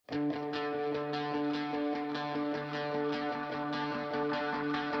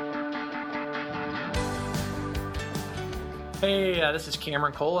Hey, this is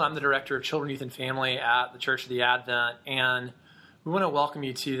Cameron Cole. I'm the Director of Children, Youth, and Family at the Church of the Advent, and we want to welcome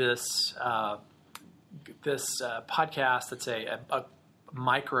you to this podcast that's a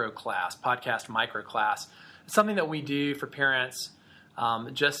micro class, podcast micro class. It's something that we do for parents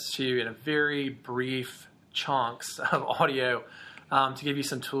just to, in a very brief chunks of audio, to give you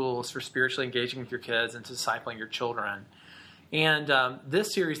some tools for spiritually engaging with your kids and discipling your children. And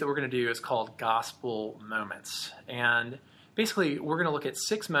this series that we're going to do is called Gospel Moments. And basically, we're going to look at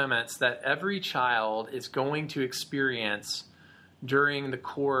 6 moments that every child is going to experience during the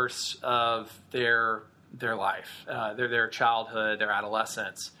course of their life, their childhood, their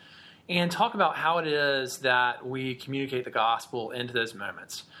adolescence, and talk about how it is that we communicate the gospel into those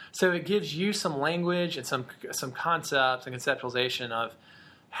moments. So it gives you some language and some concepts and conceptualization of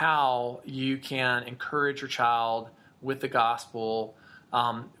how you can encourage your child with the gospel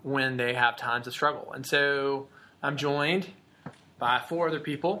when they have times of struggle. And so I'm joined by 4 other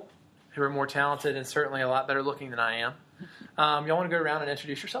people who are more talented and certainly a lot better looking than I am. Y'all want to go around and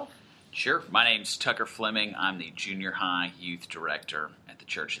introduce yourself? Sure. My name's Tucker Fleming. I'm the Junior High Youth Director at the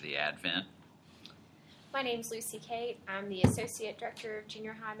Church of the Advent. My name's Lucy Kate. I'm the Associate Director of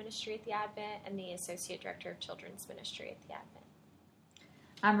Junior High Ministry at the Advent and the Associate Director of Children's Ministry at the Advent.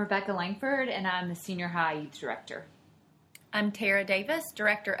 I'm Rebecca Langford, and I'm the Senior High Youth Director. I'm Tara Davis,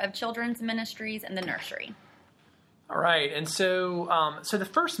 Director of Children's Ministries and the Nursery. All right, and so the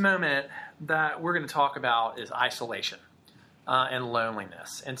first moment that we're going to talk about is isolation and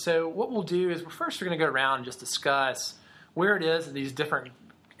loneliness. And so what we'll do is we're going to go around and just discuss where it is that these different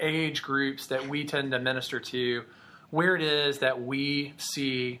age groups that we tend to minister to, where it is that we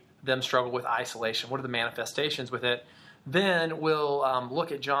see them struggle with isolation. What are the manifestations with it? Then we'll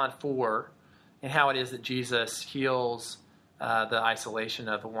look at John 4 and how it is that Jesus heals the isolation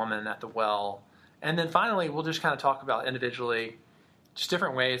of the woman at the well. And then finally, we'll just kind of talk about individually just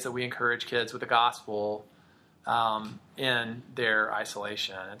different ways that we encourage kids with the gospel in their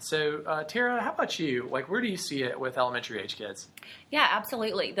isolation. And so, Tara, how about you? Like, where do you see it with elementary age kids? Yeah,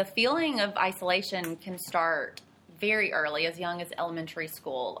 absolutely. The feeling of isolation can start very early, as young as elementary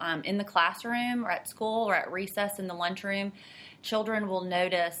school. In the classroom or at school or at recess in the lunchroom, children will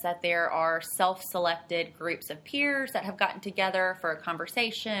notice that there are self-selected groups of peers that have gotten together for a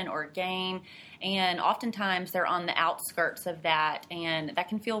conversation or a game, and oftentimes they're on the outskirts of that, and that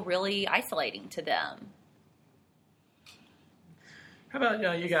can feel really isolating to them. How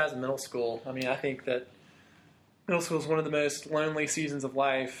about you guys in middle school? I mean, I think that middle school is one of the most lonely seasons of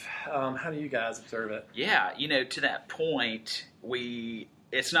life. How do you guys observe it? Yeah, to that point,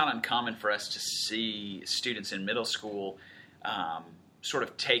 it's not uncommon for us to see students in middle school sort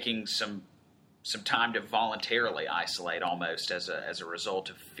of taking some time to voluntarily isolate, almost as a result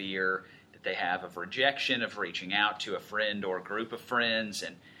of fear that they have of rejection, of reaching out to a friend or a group of friends,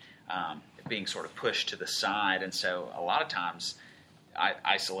 and being sort of pushed to the side. And so a lot of times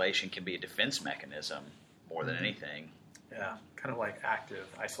isolation can be a defense mechanism more than anything. Yeah, kind of like active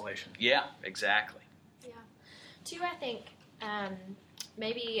isolation. Yeah, exactly. Yeah. Too, I think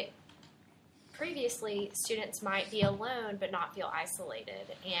maybe previously students might be alone but not feel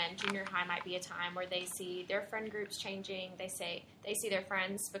isolated, and junior high might be a time where they see their friend groups changing. They see their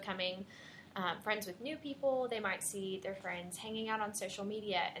friends becoming friends with new people. They might see their friends hanging out on social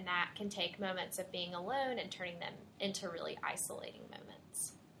media, and that can take moments of being alone and turning them into really isolating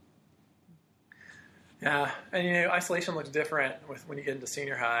moments. Yeah, and isolation looks different when you get into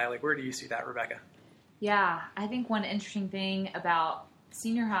senior high. Like, where do you see that, Rebecca? Yeah, I think one interesting thing about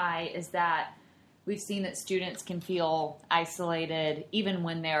senior high is that we've seen that students can feel isolated even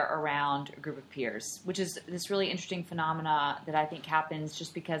when they're around a group of peers, which is this really interesting phenomena that I think happens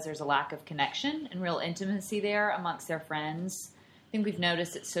just because there's a lack of connection and real intimacy there amongst their friends. I think we've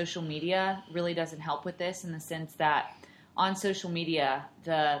noticed that social media really doesn't help with this, in the sense that on social media,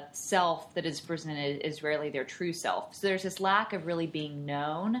 the self that is presented is rarely their true self. So there's this lack of really being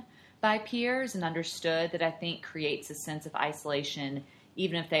known by peers and understood that I think creates a sense of isolation,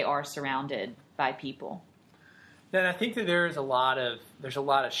 even if they are surrounded by people. Then I think that there's a lot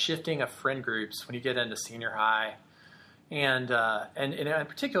of shifting of friend groups when you get into senior high, and in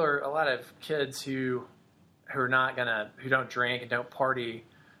particular, a lot of kids who don't drink and don't party,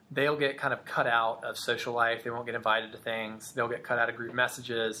 they'll get kind of cut out of social life. They won't get invited to things. They'll get cut out of group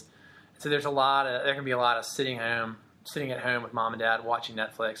messages. So there can be a lot of sitting at home with mom and dad watching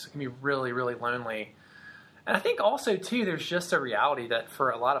Netflix. It can be really, really lonely. And I think also, too, there's just a reality that for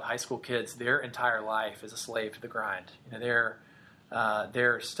a lot of high school kids, their entire life is a slave to the grind.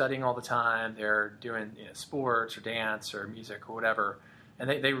 They're studying all the time. They're doing sports or dance or music or whatever. and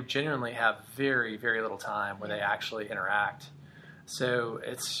they genuinely have very, very little time where they actually interact. So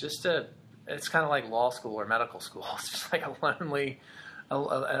it's kind of like law school or medical school. It's just like a lonely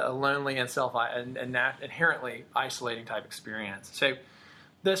and inherently isolating type experience. So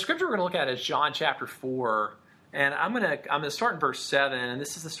the scripture we're going to look at is John chapter 4, and I'm going to start in verse 7, and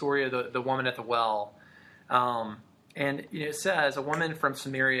this is the story of the woman at the well. And it says, a woman from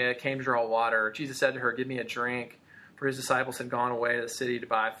Samaria came to draw water. Jesus said to her, "Give me a drink," for his disciples had gone away to the city to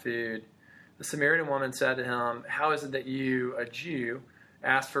buy food. The Samaritan woman said to him, "How is it that you, a Jew,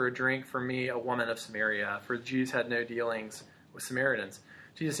 ask for a drink from me, a woman of Samaria?" For the Jews had no dealings with Samaritans.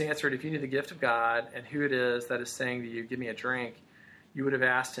 Jesus answered, "If you knew the gift of God and who it is that is saying to you, 'Give me a drink,' you would have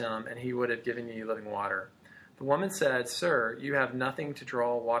asked him, and he would have given you living water." The woman said, "Sir, you have nothing to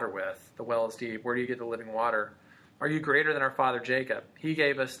draw water with. The well is deep. Where do you get the living water? Are you greater than our father Jacob? He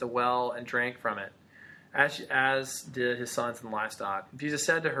gave us the well and drank from it, as did his sons and livestock." Jesus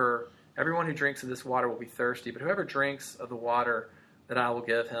said to her, "Everyone who drinks of this water will be thirsty, but whoever drinks of the water that I will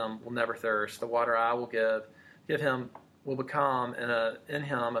give him will never thirst. The water I will give him will become in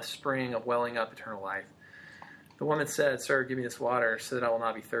him a spring of welling up eternal life." The woman said, "Sir, give me this water so that I will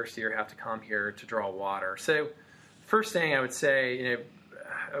not be thirsty or have to come here to draw water." So, first thing I would say,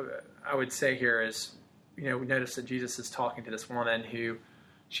 here is, we notice that Jesus is talking to this woman who,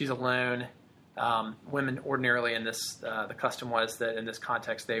 she's alone. Women ordinarily in this, the custom was that in this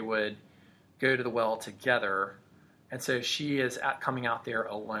context they would go to the well together, and so she is coming out there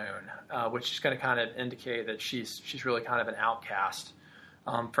alone, which is going to kind of indicate that she's really kind of an outcast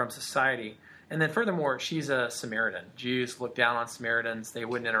from society. And then furthermore, she's a Samaritan. Jews looked down on Samaritans; they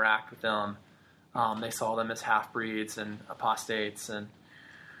wouldn't interact with them. They saw them as half-breeds and apostates,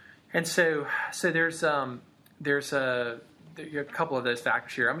 and so there's a couple of those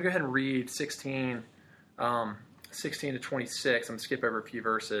factors here. I'm going to go ahead and read 16 to 26. I'm going to skip over a few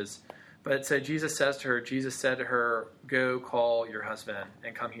verses. But so Jesus said to her, "Go call your husband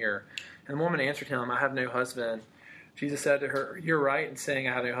and come here." And the woman answered him, "I have no husband." Jesus said to her, "You're right in saying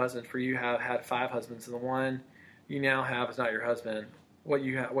I have no husband, for you have had 5 husbands, and the one you now have is not your husband. What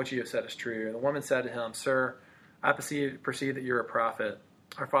you have said is true." And the woman said to him, "Sir, I perceive that you're a prophet.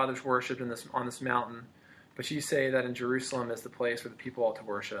 Our fathers worshipped on this mountain, but you say that in Jerusalem is the place where the people ought to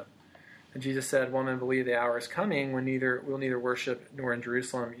worship." And Jesus said, "Woman, believe the hour is coming when we'll neither worship nor in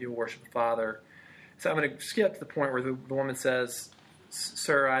Jerusalem you will worship the Father." So I'm going to skip to the point where the woman says,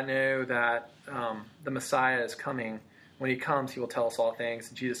 "Sir, I know that the Messiah is coming. When he comes, he will tell us all things."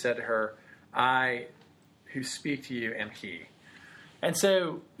 And Jesus said to her, "I who speak to you am he." And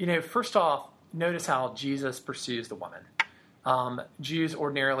so, first off, notice how Jesus pursues the woman. Jews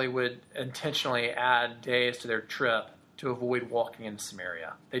ordinarily would intentionally add days to their trip to avoid walking into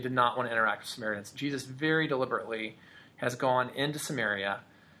Samaria. They did not want to interact with Samaritans. Jesus very deliberately has gone into Samaria.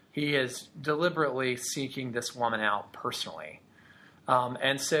 He is deliberately seeking this woman out personally.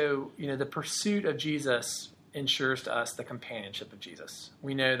 And so, the pursuit of Jesus ensures to us the companionship of Jesus.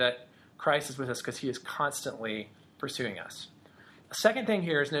 We know that Christ is with us because he is constantly pursuing us. The second thing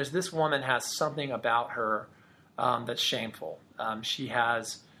here is, notice this woman has something about her that's shameful. She's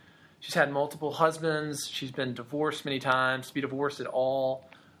had multiple husbands. She's been divorced many times. To be divorced at all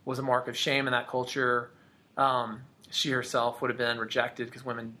was a mark of shame in that culture. She herself would have been rejected because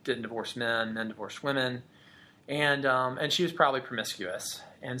women didn't divorce men divorced women. And she was probably promiscuous.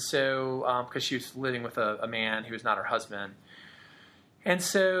 And so, because she was living with a man who was not her husband. And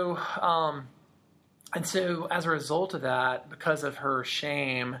so as a result of that, because of her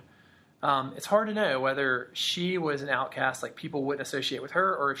shame, it's hard to know whether she was an outcast, like people wouldn't associate with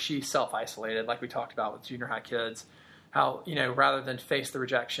her, or if she self-isolated, like we talked about with junior high kids, how, rather than face the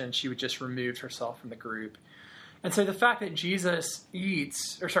rejection, she would just remove herself from the group. And so the fact that Jesus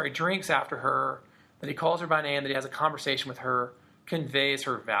drinks after her, that he calls her by name, that he has a conversation with her, conveys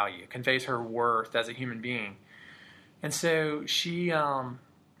her value, conveys her worth as a human being. And so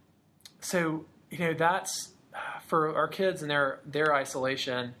that's for our kids and their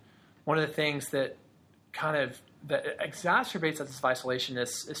isolation. One of the things that that exacerbates this isolation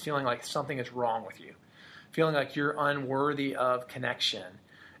is feeling like something is wrong with you, feeling like you're unworthy of connection.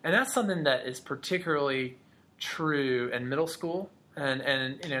 And that's something that is particularly true in middle school and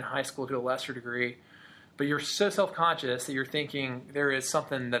in high school to a lesser degree. But you're so self-conscious that you're thinking there is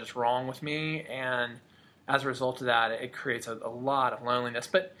something that is wrong with me, and as a result of that, it creates a lot of loneliness.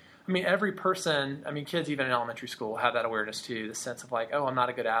 But every person, kids even in elementary school have that awareness too, the sense of like, oh, I'm not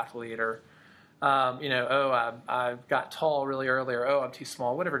a good athlete, or, I got tall really early, or, oh, I'm too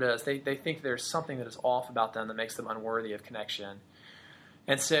small, whatever it is. They think there's something that is off about them that makes them unworthy of connection.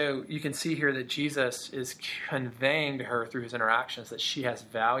 And so you can see here that Jesus is conveying to her through his interactions that she has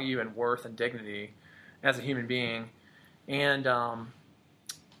value and worth and dignity as a human being, and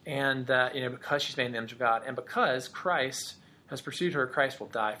that because she's made in the image of God, and because Christ has pursued her, Christ will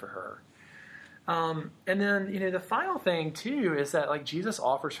die for her. And then the final thing too is that like Jesus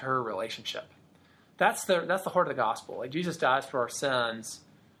offers her a relationship. That's the heart of the gospel. Like Jesus dies for our sins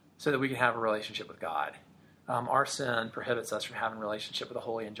so that we can have a relationship with God. Our sin prohibits us from having a relationship with a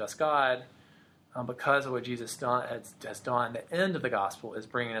holy and just God. Because of what Jesus has done, the end of the gospel is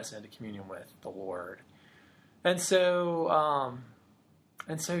bringing us into communion with the Lord. And so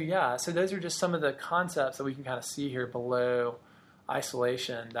those are just some of the concepts that we can kind of see here below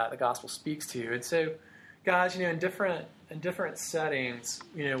isolation that the gospel speaks to. And so, guys, in different settings,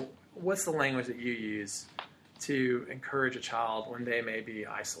 what's the language that you use to encourage a child when they may be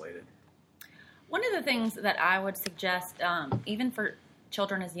isolated? One of the things that I would suggest, even for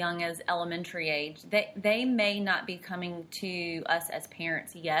children as young as elementary age, they may not be coming to us as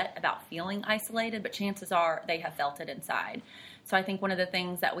parents yet about feeling isolated, but chances are they have felt it inside. So I think one of the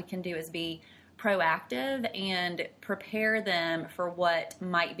things that we can do is be proactive and prepare them for what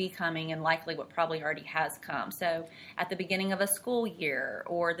might be coming and likely what probably already has come. So at the beginning of a school year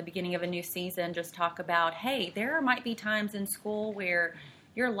or the beginning of a new season, just talk about, hey, there might be times in school where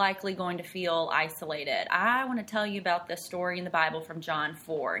you're likely going to feel isolated. I want to tell you about this story in the Bible from John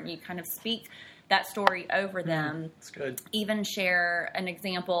 4, and you kind of speak that story over them. That's good. Even share an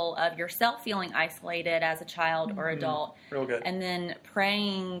example of yourself feeling isolated as a child or adult. Real good. And then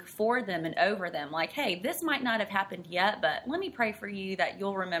praying for them and over them. Like, hey, this might not have happened yet, but let me pray for you that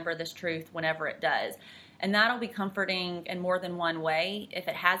you'll remember this truth whenever it does. And that'll be comforting in more than one way. If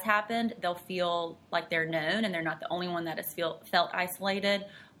it has happened, they'll feel like they're known and they're not the only one that has felt isolated.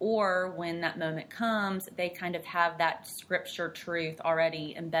 Or when that moment comes, they kind of have that scripture truth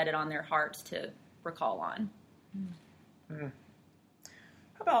already embedded on their hearts to recall on. Mm-hmm.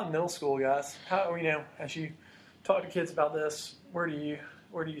 How about in middle school, guys? How as you talk to kids about this, where do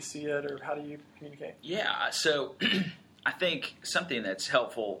you see it, or how do you communicate? Yeah, so I think something that's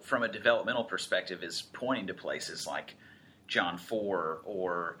helpful from a developmental perspective is pointing to places like John 4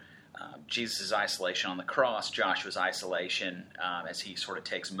 or Jesus' isolation on the cross, Joshua's isolation as he sort of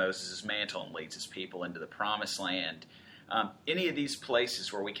takes Moses' mantle and leads his people into the promised land. Any of these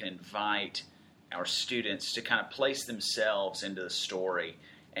places where we can invite our students to kind of place themselves into the story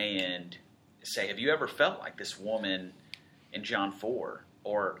and say, have you ever felt like this woman in John 4?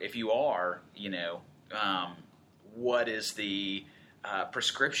 Or if you are, what is the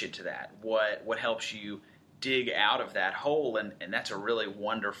prescription to that? What helps you dig out of that hole? And that's a really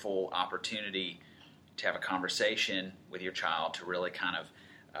wonderful opportunity to have a conversation with your child to really kind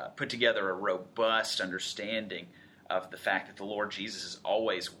of put together a robust understanding of the fact that the Lord Jesus is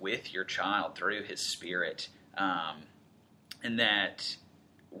always with your child through his Spirit, and that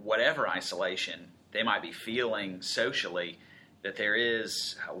whatever isolation they might be feeling socially, that there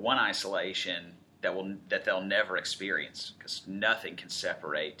is one isolation that they'll never experience, because nothing can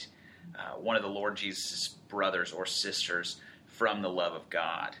separate one of the Lord Jesus' brothers or sisters from the love of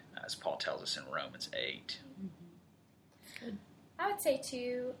God, as Paul tells us in Romans 8. Good. I would say,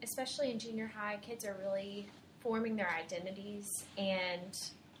 too, especially in junior high, kids are really forming their identities, and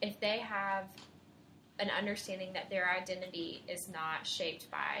if they have an understanding that their identity is not shaped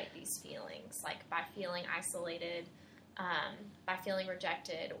by these feelings, like by feeling isolated, by feeling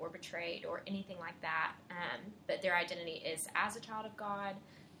rejected or betrayed or anything like that, but their identity is as a child of God,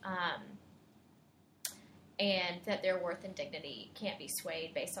 and that their worth and dignity can't be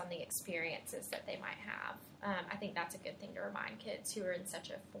swayed based on the experiences that they might have. I think that's a good thing to remind kids who are in such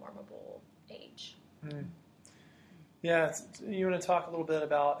a formable age. Mm. Yeah, you want to talk a little bit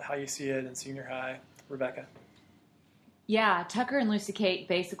about how you see it in senior high, Rebecca? Yeah, Tucker and Lucy Kate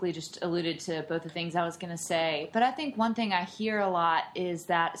basically just alluded to both the things I was going to say. But I think one thing I hear a lot is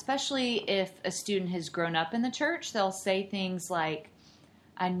that, especially if a student has grown up in the church, they'll say things like,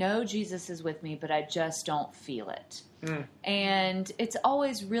 I know Jesus is with me, but I just don't feel it. Mm. And it's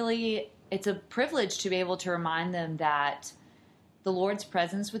always it's a privilege to be able to remind them that the Lord's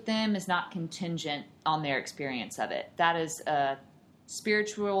presence with them is not contingent on their experience of it. That is a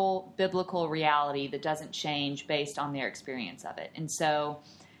spiritual, biblical reality that doesn't change based on their experience of it. And so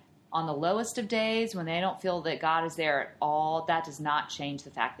on the lowest of days, when they don't feel that God is there at all, that does not change the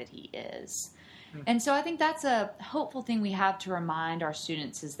fact that he is. Mm-hmm. And so I think that's a hopeful thing we have to remind our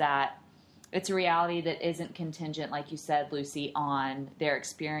students, is that it's a reality that isn't contingent, like you said, Lucy, on their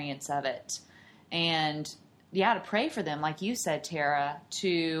experience of it. And to pray for them, like you said, Tara,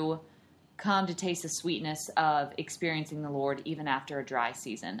 to come to taste the sweetness of experiencing the Lord even after a dry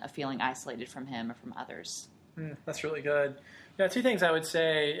season, of feeling isolated from Him or from others. That's really good. Yeah, two things I would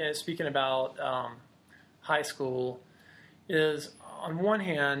say, speaking about high school, is on one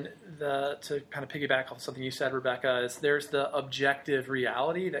hand, to kind of piggyback off something you said, Rebecca, is there's the objective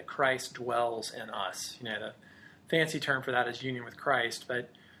reality that Christ dwells in us. The fancy term for that is union with Christ, but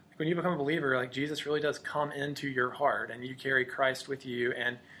when you become a believer, like Jesus really does come into your heart, and you carry Christ with you,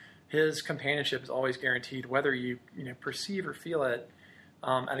 and His companionship is always guaranteed, whether you perceive or feel it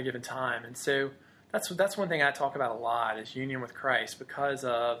at a given time. And so that's one thing I talk about a lot, is union with Christ, because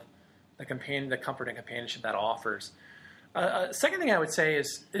of the comfort and companionship that offers. Second thing I would say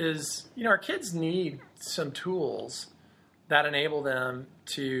is our kids need some tools that enable them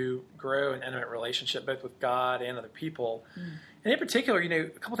to grow an intimate relationship both with God and other people. And in particular, a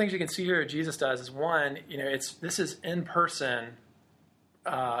couple things you can see here that Jesus does is, one, this is in-person,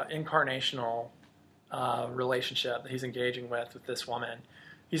 incarnational relationship that He's engaging with this woman.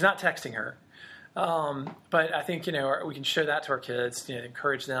 He's not texting her. But I think, we can show that to our kids,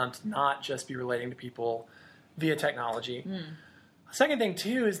 encourage them to not just be relating to people via technology. Second thing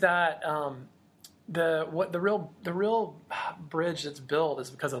too is that the real bridge that's built is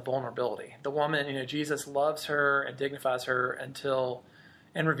because of vulnerability. The woman, Jesus loves her and dignifies her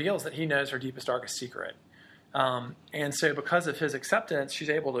and reveals that He knows her deepest, darkest secret. And so because of His acceptance, she's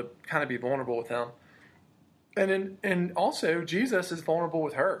able to kind of be vulnerable with Him. And also Jesus is vulnerable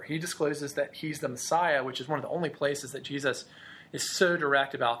with her. He discloses that He's the Messiah, which is one of the only places that Jesus is so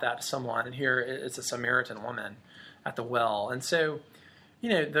direct about that to someone. And here it's a Samaritan woman at the well. And so,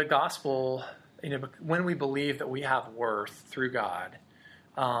 the gospel, when we believe that we have worth through God,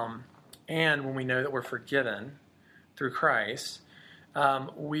 and when we know that we're forgiven through Christ,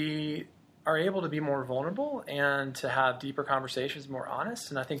 we are able to be more vulnerable and to have deeper conversations, more honest.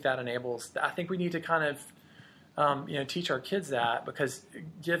 And I think that I think we need to kind of, teach our kids that, because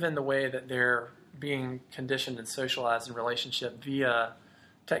given the way that they're being conditioned and socialized in relationship via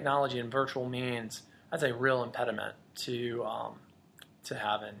technology and virtual means, that's a real impediment to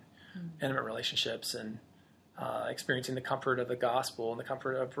having intimate relationships and experiencing the comfort of the gospel and the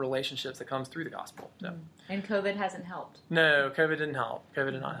comfort of relationships that comes through the gospel. So. And COVID hasn't helped. No, COVID didn't help.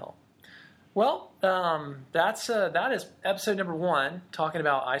 COVID did not help. Well, that is episode number 1, talking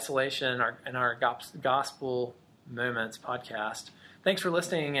about isolation in our Gospel Moments podcast. Thanks for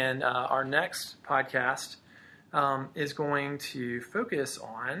listening, and our next podcast is going to focus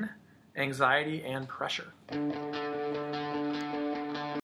on anxiety and pressure.